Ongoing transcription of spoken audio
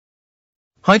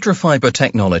Hydrofiber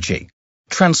Technology,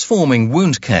 transforming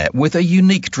wound care with a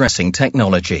unique dressing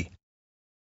technology.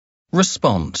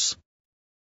 Response.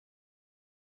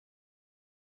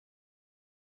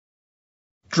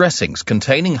 Dressings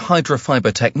containing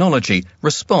hydrofiber technology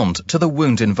respond to the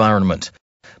wound environment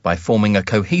by forming a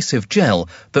cohesive gel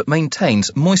that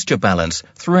maintains moisture balance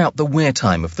throughout the wear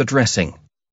time of the dressing.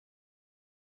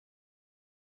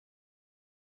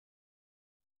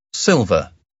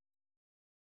 Silver.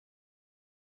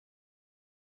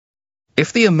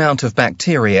 If the amount of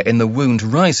bacteria in the wound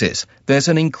rises, there's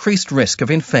an increased risk of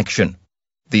infection.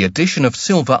 The addition of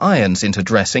silver ions into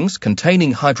dressings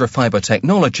containing hydrofiber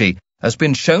technology has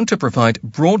been shown to provide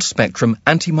broad-spectrum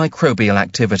antimicrobial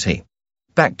activity.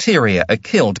 Bacteria are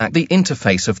killed at the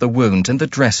interface of the wound and the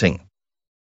dressing.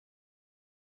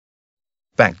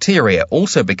 Bacteria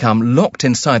also become locked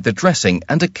inside the dressing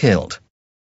and are killed.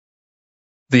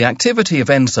 The activity of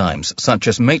enzymes such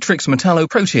as matrix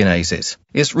metalloproteinases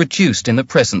is reduced in the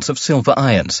presence of silver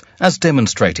ions, as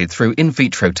demonstrated through in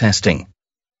vitro testing.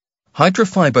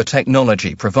 Hydrofiber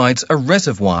technology provides a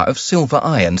reservoir of silver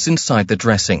ions inside the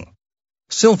dressing.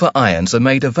 Silver ions are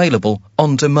made available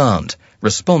on demand,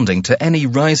 responding to any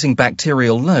rising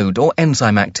bacterial load or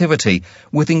enzyme activity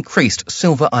with increased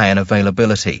silver ion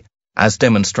availability, as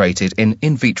demonstrated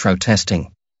in vitro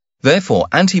testing. Therefore,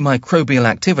 antimicrobial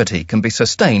activity can be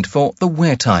sustained for the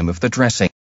wear time of the dressing.